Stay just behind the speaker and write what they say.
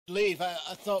leave. I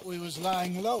thought we was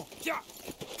lying low. Yeah,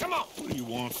 come on. What do you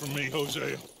want from me,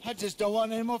 Hosea? I just don't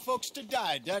want any more folks to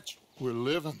die, Dutch. We're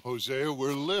living, Hosea,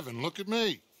 we're living. Look at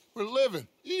me. We're living,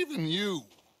 even you.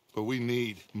 But we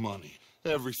need money.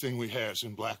 Everything we has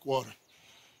in Blackwater.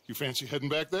 You fancy heading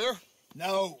back there?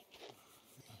 No.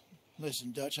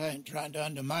 Listen, Dutch, I ain't trying to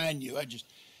undermine you. I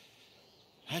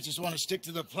just want to stick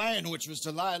to the plan, which was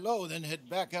to lie low, then head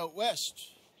back out west.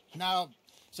 Now,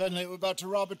 suddenly we're about to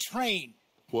rob a train.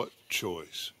 What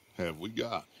choice have we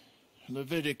got?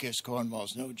 Leviticus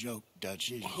Cornwall's no joke,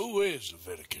 Dutch. Who is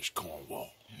Leviticus Cornwall?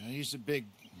 He's a big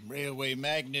railway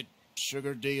magnate,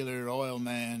 sugar dealer, oil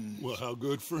man. Well, how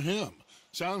good for him.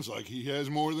 Sounds like he has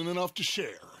more than enough to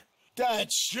share.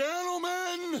 Dutch!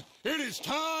 Gentlemen, it is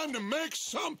time to make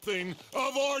something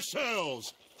of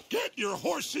ourselves. Get your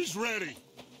horses ready.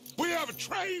 We have a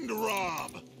train to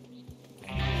rob.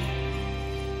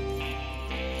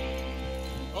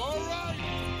 All right,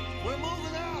 we're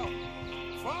moving out.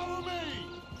 Follow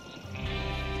me.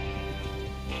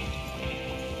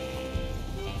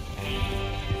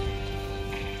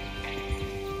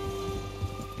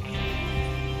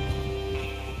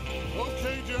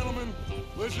 Okay, gentlemen,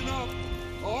 listen up,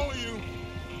 all of you.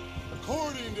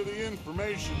 According to the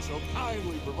information so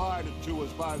kindly provided to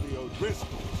us by the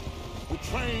O'Driscolls, the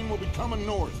train will be coming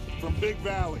north from Big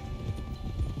Valley.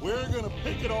 We're gonna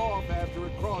pick it off after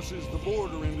it crosses the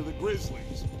border into the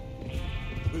Grizzlies.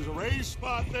 There's a raised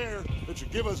spot there that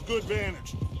should give us good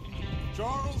vantage.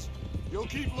 Charles, you'll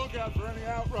keep lookout for any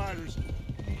outriders.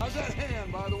 How's that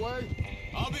hand, by the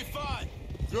way? I'll be fine.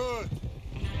 Good.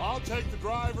 I'll take the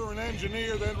driver and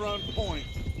engineer, then run point.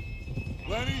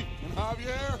 Lenny and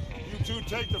Javier, you two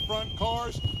take the front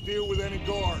cars, deal with any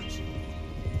guards.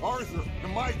 Arthur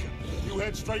and Micah, you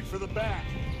head straight for the back.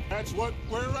 That's what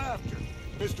we're after.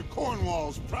 Mr.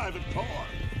 Cornwall's private car.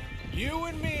 You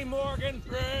and me, Morgan.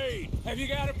 Great. Have you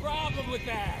got a problem with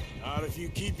that? Not if you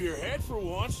keep your head for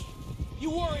once. You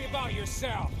worry about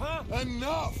yourself, huh?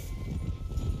 Enough!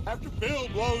 After Bill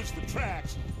blows the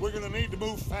tracks, we're gonna need to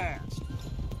move fast.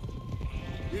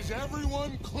 Is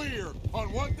everyone clear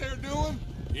on what they're doing?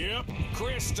 Yep.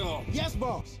 Crystal. Yes,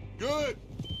 boss. Good.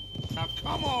 Now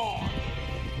come on.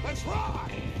 Let's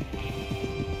ride.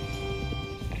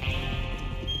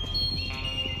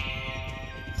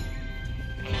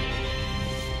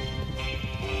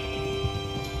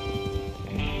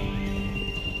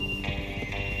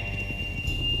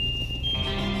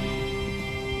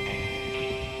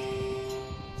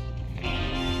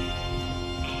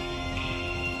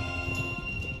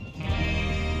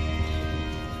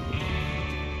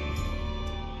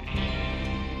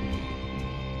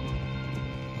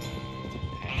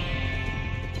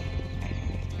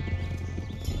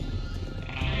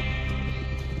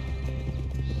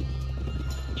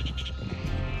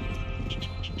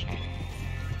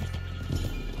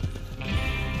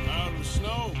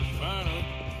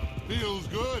 Feels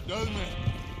good, doesn't it?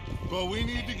 But we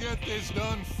need to get this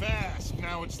done fast,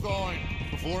 now it's thawing,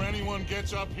 before anyone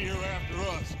gets up here after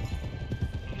us.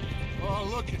 Oh,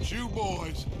 look at you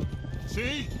boys.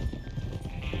 See?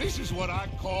 This is what I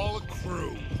call a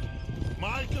crew.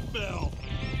 Micah Bell,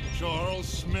 Charles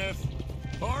Smith,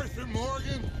 Arthur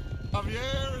Morgan,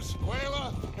 Javier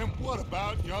Escuela, and what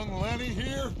about young Lenny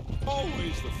here?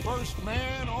 Always the first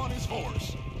man on his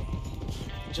horse.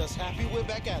 Just happy we're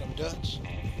back at him, Dutch.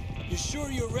 You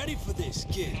sure you're ready for this,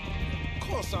 kid? Of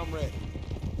course I'm ready.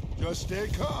 Just stay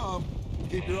calm.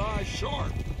 Keep your eyes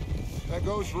sharp. That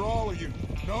goes for all of you.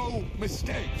 No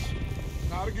mistakes.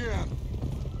 Not again.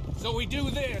 So we do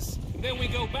this, then we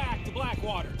go back to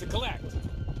Blackwater to collect.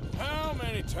 How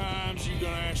many times you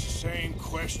gonna ask the same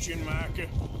question, Micah?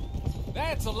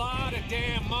 That's a lot of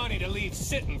damn money to leave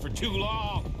sitting for too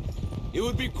long. It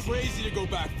would be crazy to go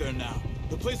back there now.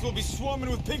 The place will be swarming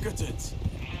with Pinkertons.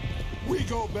 We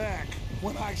go back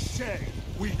when I say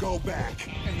we go back,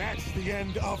 and that's the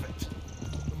end of it.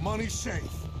 The money's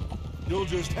safe. You'll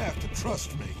just have to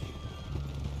trust me.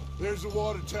 There's the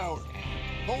water tower.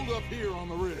 Hold up here on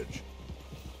the ridge.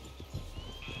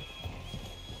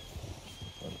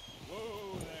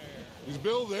 Whoa there. Is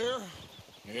Bill there?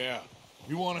 Yeah,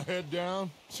 You want to head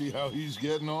down, see how he's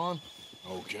getting on?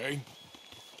 okay.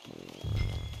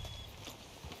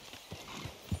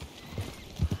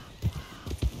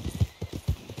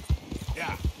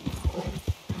 Yeah.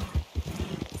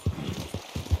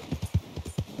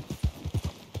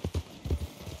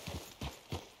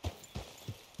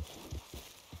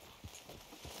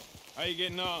 How you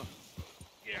getting on?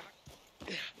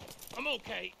 Yeah, I'm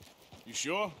okay. You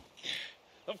sure?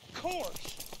 Of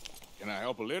course. Can I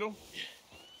help a little?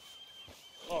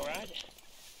 All right.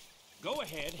 Go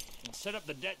ahead and set up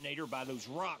the detonator by those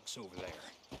rocks over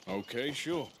there. Okay,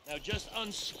 sure. Now just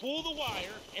unspool the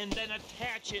wire and then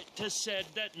attach it to said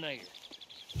detonator.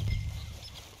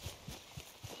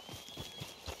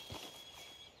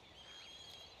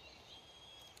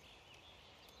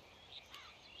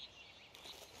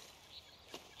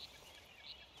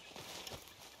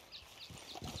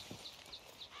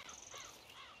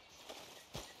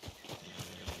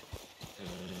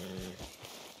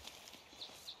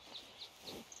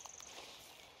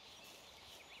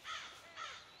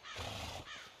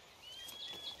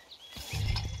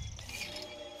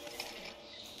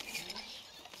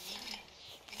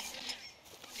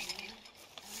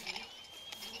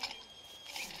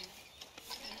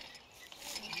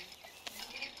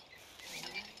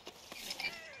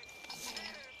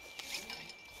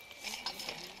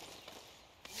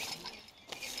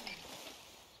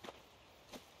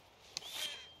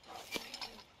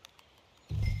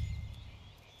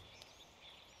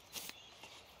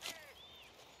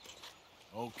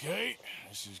 Okay,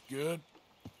 this is good.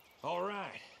 All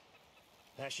right.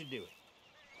 That should do it.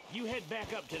 You head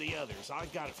back up to the others. I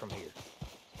got it from here.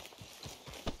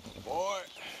 Boy.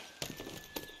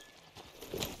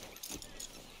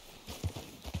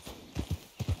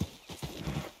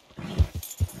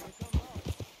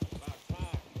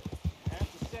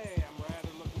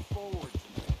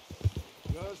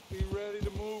 Just be ready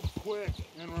to move quick.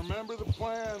 And remember the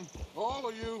plan. All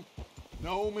of you.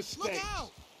 No mistakes. Look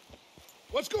out!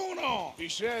 What's going on? He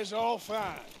says all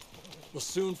fine. We'll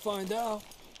soon find out.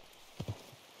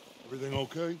 Everything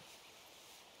okay?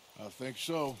 I think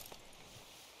so.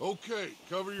 Okay,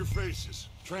 cover your faces.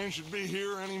 Train should be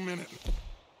here any minute.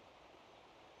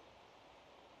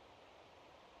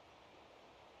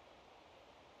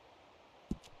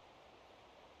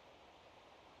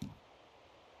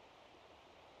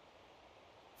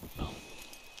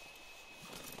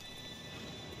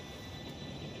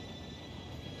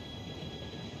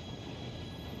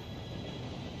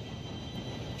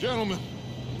 Gentlemen,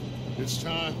 it's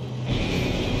time.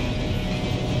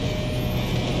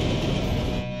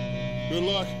 Good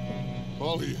luck,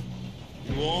 all of you.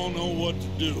 You all know what to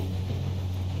do.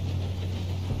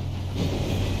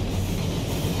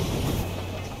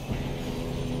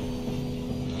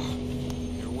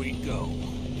 Here we go.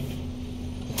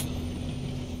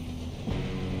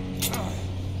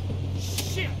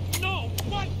 Shit! No!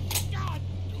 What? God!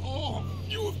 Oh,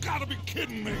 you have got to be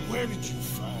kidding me. Where did you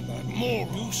find that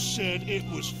moron? You said it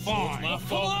was fine. My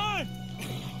fault. Come on!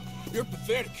 You're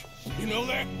pathetic. You know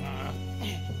that?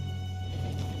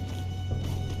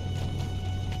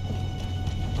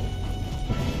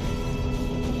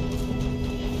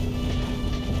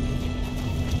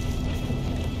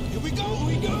 Here we go! Here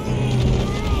we go!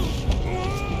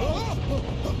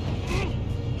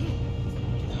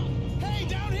 Hey,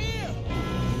 down here!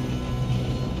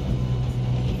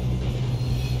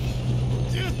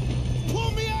 Just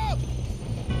pull me up!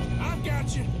 I've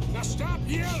got you. Now stop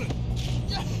yelling.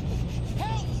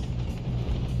 Help!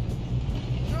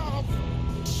 Oh,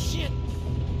 shit!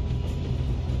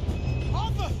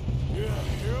 Arthur! Yeah,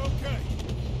 you're okay.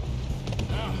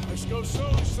 Now, let's go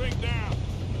slow this thing down.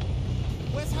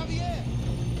 Where's Javier?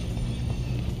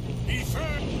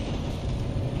 Ethan!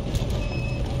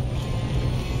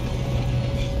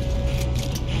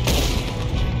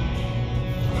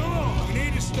 Come on, we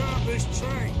need to stop this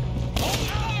train.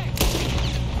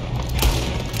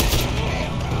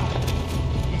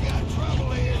 We got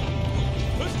trouble here.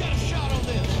 Who's got a shot on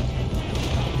this?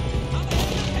 How the hell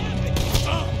did that happen?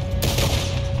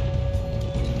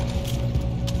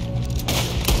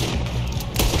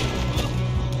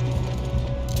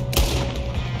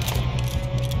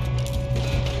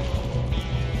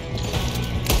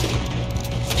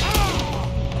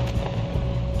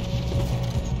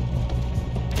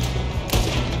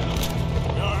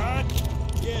 You all right?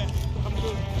 Yeah, I'm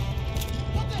good.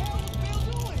 What the hell was Bill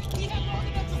doing? He had long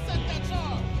enough to set that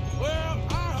charge. Well,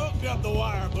 I hooked up the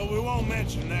wire, but we won't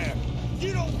mention that.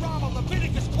 You don't rob a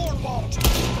Leviticus cornball.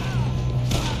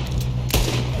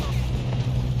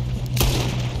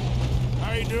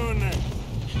 How you doing there?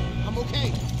 I'm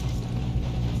okay.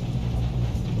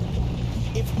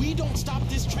 If we don't stop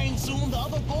this train soon, the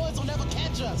other boys will never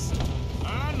catch us.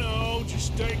 I know,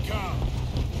 just stay calm.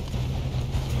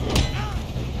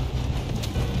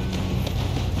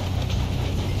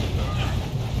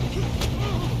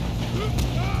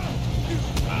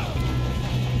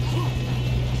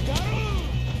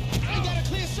 I got a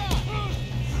clear shot.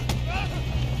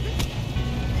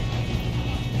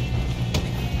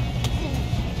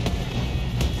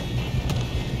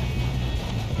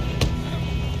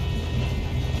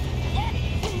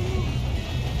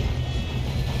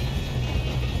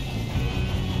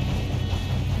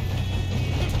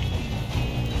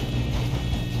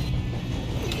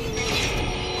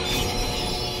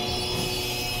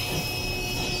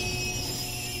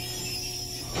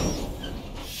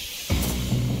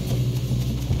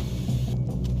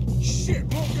 Shit,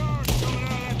 more guards coming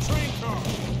out of that train car.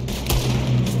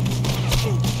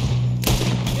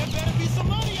 There better be some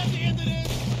money at the end of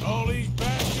this. All these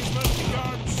bastards must be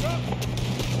guarding something.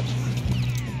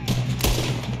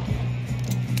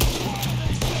 Why are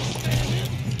they still standing?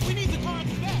 We need the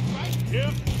guards back, right?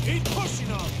 Yep, keep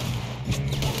pushing on them.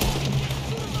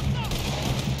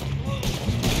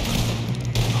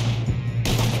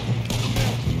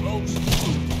 Close.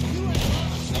 You ain't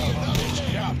gonna see another day.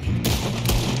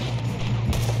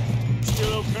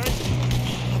 Still okay? I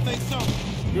think so.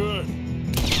 Good.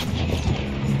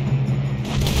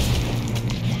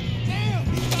 Damn,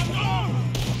 he's got the armor.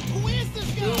 Who is this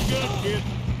guy? Doing good, kid.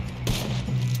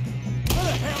 Where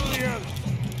the hell are the others?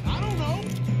 I don't know.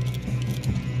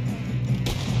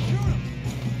 Shoot him.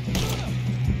 Shoot him.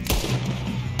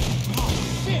 Oh,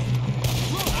 shit.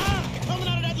 Look, they're coming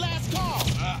out of that last car.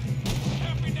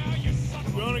 Help me now, you son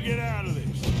of We're gonna get out of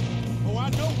this. Oh, I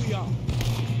know we are.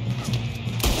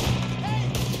 Hey,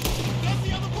 that's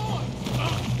the other boy.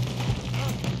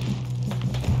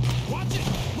 Watch it.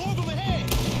 More of them ahead.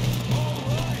 All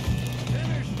right.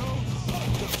 Finish those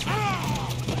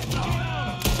sons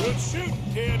of... Good shooting,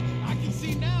 kid. I can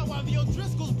see now why the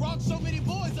O'Driscolls brought so many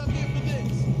boys up here for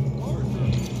this. Arthur,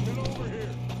 get over here.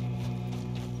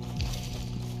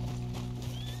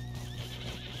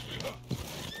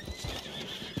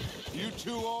 You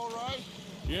two all right?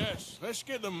 Yes, let's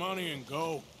get the money and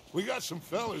go. We got some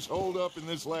fellas holed up in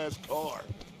this last car.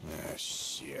 Ah,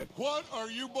 shit. What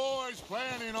are you boys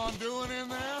planning on doing in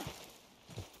there?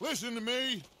 Listen to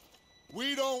me.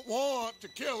 We don't want to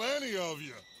kill any of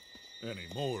you. Any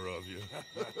more of you.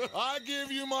 I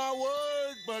give you my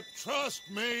word, but trust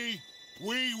me,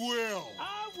 we will.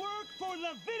 I work for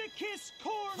Leviticus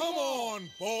Corps. Come on,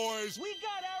 boys. We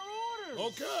got our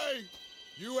orders. Okay.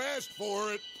 You asked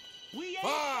for it. We ain't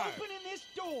 5, opening this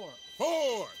door.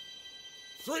 4,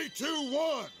 3, 2,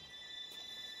 1.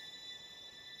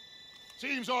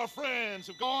 Seems our friends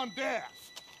have gone deaf.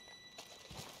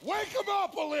 Wake them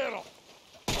up a little.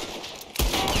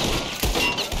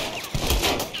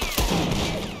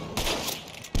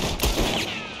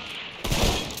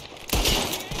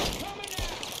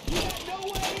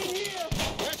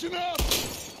 That's enough.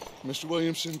 Mr.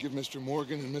 Williamson, give Mr.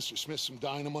 Morgan and Mr. Smith some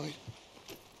dynamite.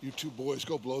 You two boys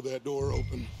go blow that door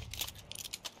open.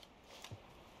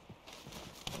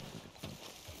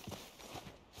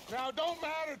 Now, it don't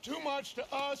matter too much to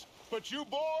us, but you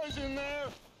boys in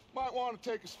there might want to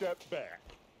take a step back.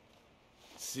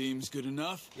 Seems good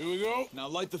enough. Here we go. Now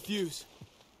light the fuse.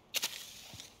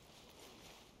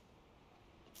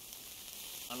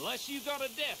 Unless you got a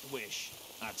death wish,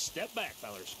 I'd step back,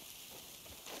 fellers.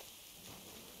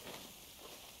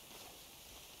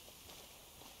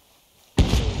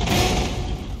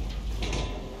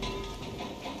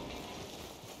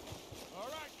 All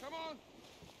right, come on.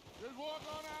 Just walk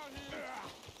on out here.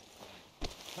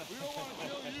 We don't want to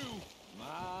kill you.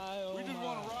 We just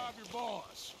want to rob your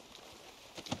boss.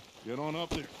 Get on up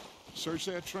there. Search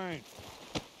that train.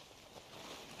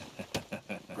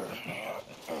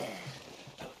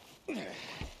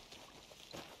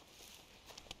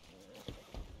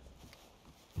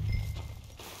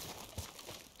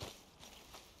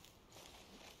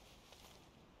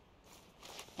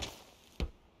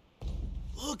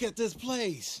 Look at this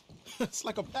place. It's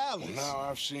like a palace. Now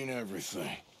I've seen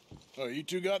everything. Oh, you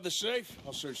two got the safe?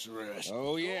 I'll search the rest.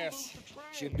 Oh, yes.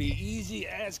 Should be easy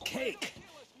as cake.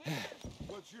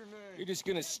 What's your name? You're just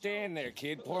gonna stand there,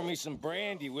 kid. Pour me some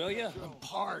brandy, will you? I'm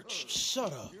parched.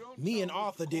 Shut up. Me and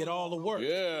Arthur did all the work.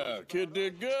 Yeah, kid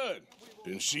did good.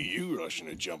 Didn't see you rushing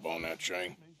to jump on that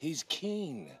train. He's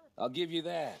keen. I'll give you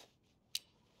that.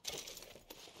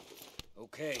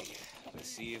 Okay, let's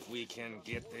see if we can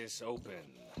get this open.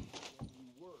 Come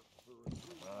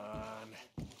on. Come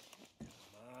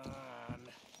on.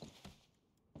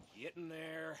 Get in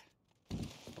there.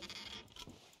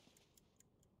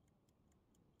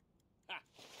 Ha!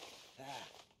 Ah.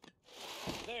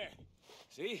 There.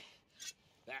 See?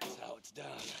 That's how it's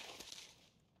done.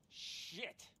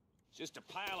 Shit. Just a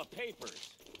pile of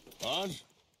papers. Bonds?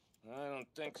 I don't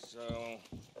think so.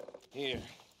 Here.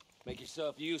 Make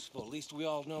yourself useful. At least we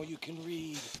all know you can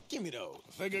read. Give me those.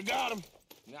 I think I got him.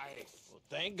 Nice. Well,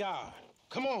 thank God.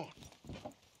 Come on.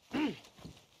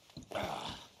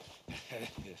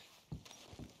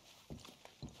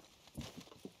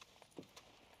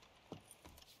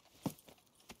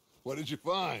 What did you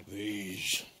find?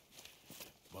 These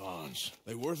bonds.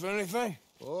 They worth anything?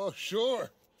 Oh,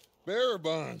 sure. Bearer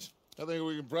bonds. I think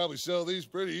we can probably sell these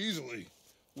pretty easily.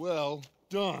 Well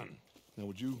done. Now,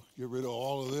 would you get rid of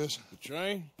all of this? The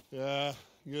train? Yeah,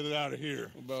 get it out of here.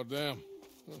 What about them?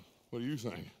 What do you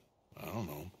think? I don't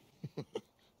know.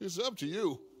 It's up to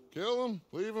you. Kill them,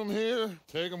 leave them here,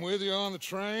 take them with you on the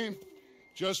train.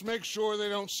 Just make sure they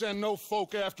don't send no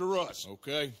folk after us.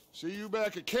 Okay. See you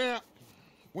back at camp.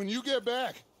 When you get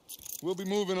back, we'll be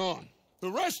moving on.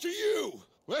 The rest of you,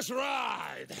 let's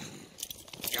ride!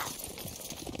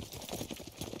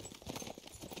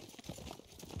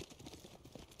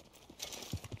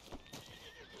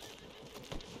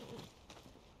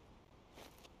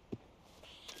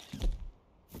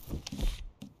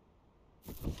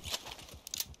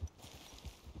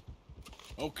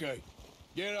 Okay.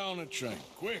 Get on the train.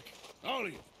 Quick. All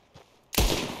of you.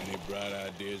 Any bright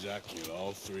ideas, I kill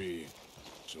all three of you.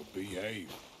 So behave.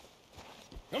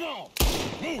 Come on!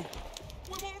 Move!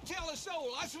 We won't tell a soul,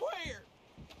 I swear!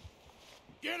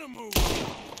 Get a move!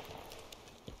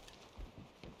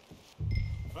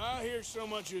 If I hear so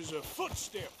much as a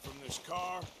footstep from this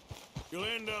car, you'll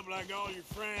end up like all your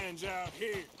friends out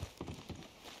here.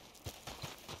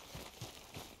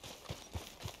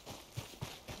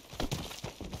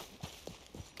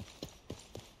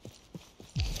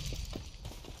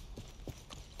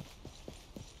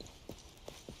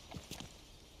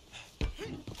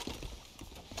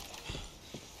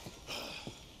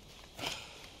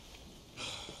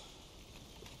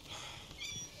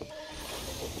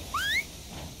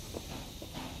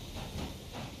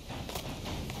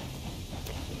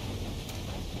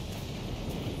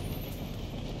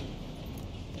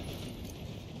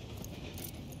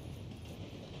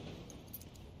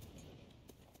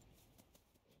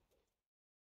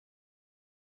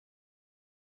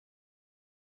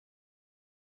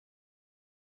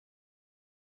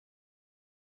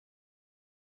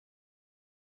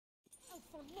 Oh,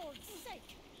 for Lord's sake,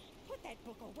 put that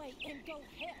book away and go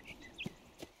ahead.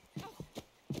 Oh,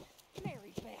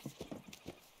 Mary Beth.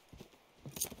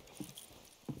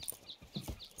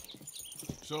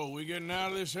 So, we getting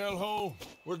out of this hellhole?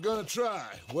 We're gonna try.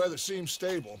 Weather seems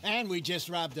stable. And we just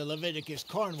robbed the Leviticus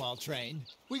Cornwall train.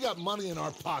 We got money in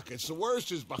our pockets. The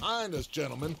worst is behind us,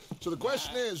 gentlemen. So the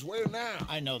question is, where now?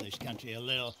 I know this country a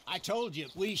little. I told you,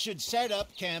 we should set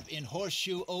up camp in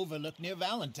Horseshoe Overlook near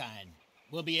Valentine.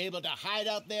 We'll be able to hide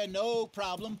out there, no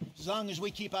problem, as long as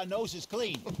we keep our noses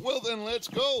clean. Well, then let's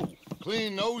go.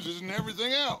 Clean noses and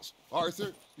everything else.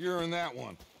 Arthur, you're in that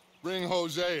one. Bring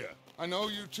Hosea. I know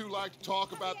you two like to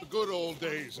talk about the good old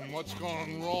days and what's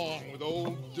gone wrong with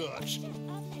old Dutch. Shut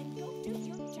up and go do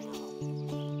your job.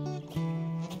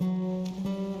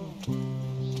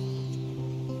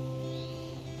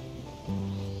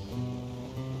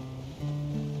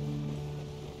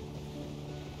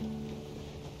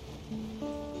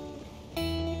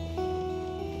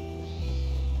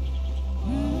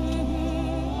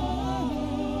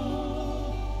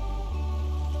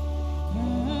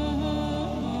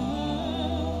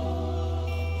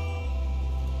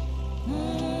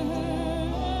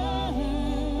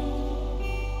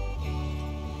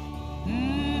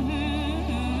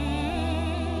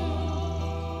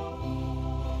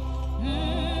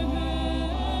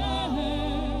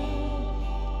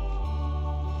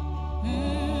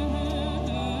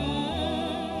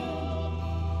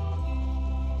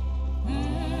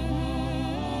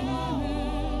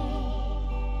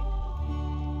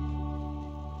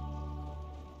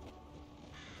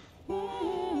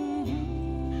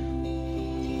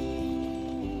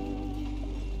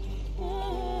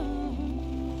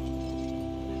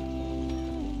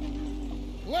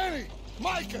 Lenny!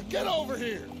 Micah, get over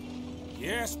here!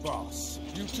 Yes, boss.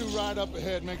 You two ride up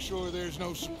ahead, make sure there's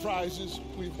no surprises.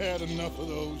 We've had enough of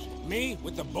those. Me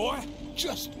with the boy?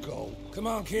 Just go. Come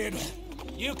on, kid.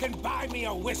 You can buy me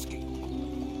a whiskey.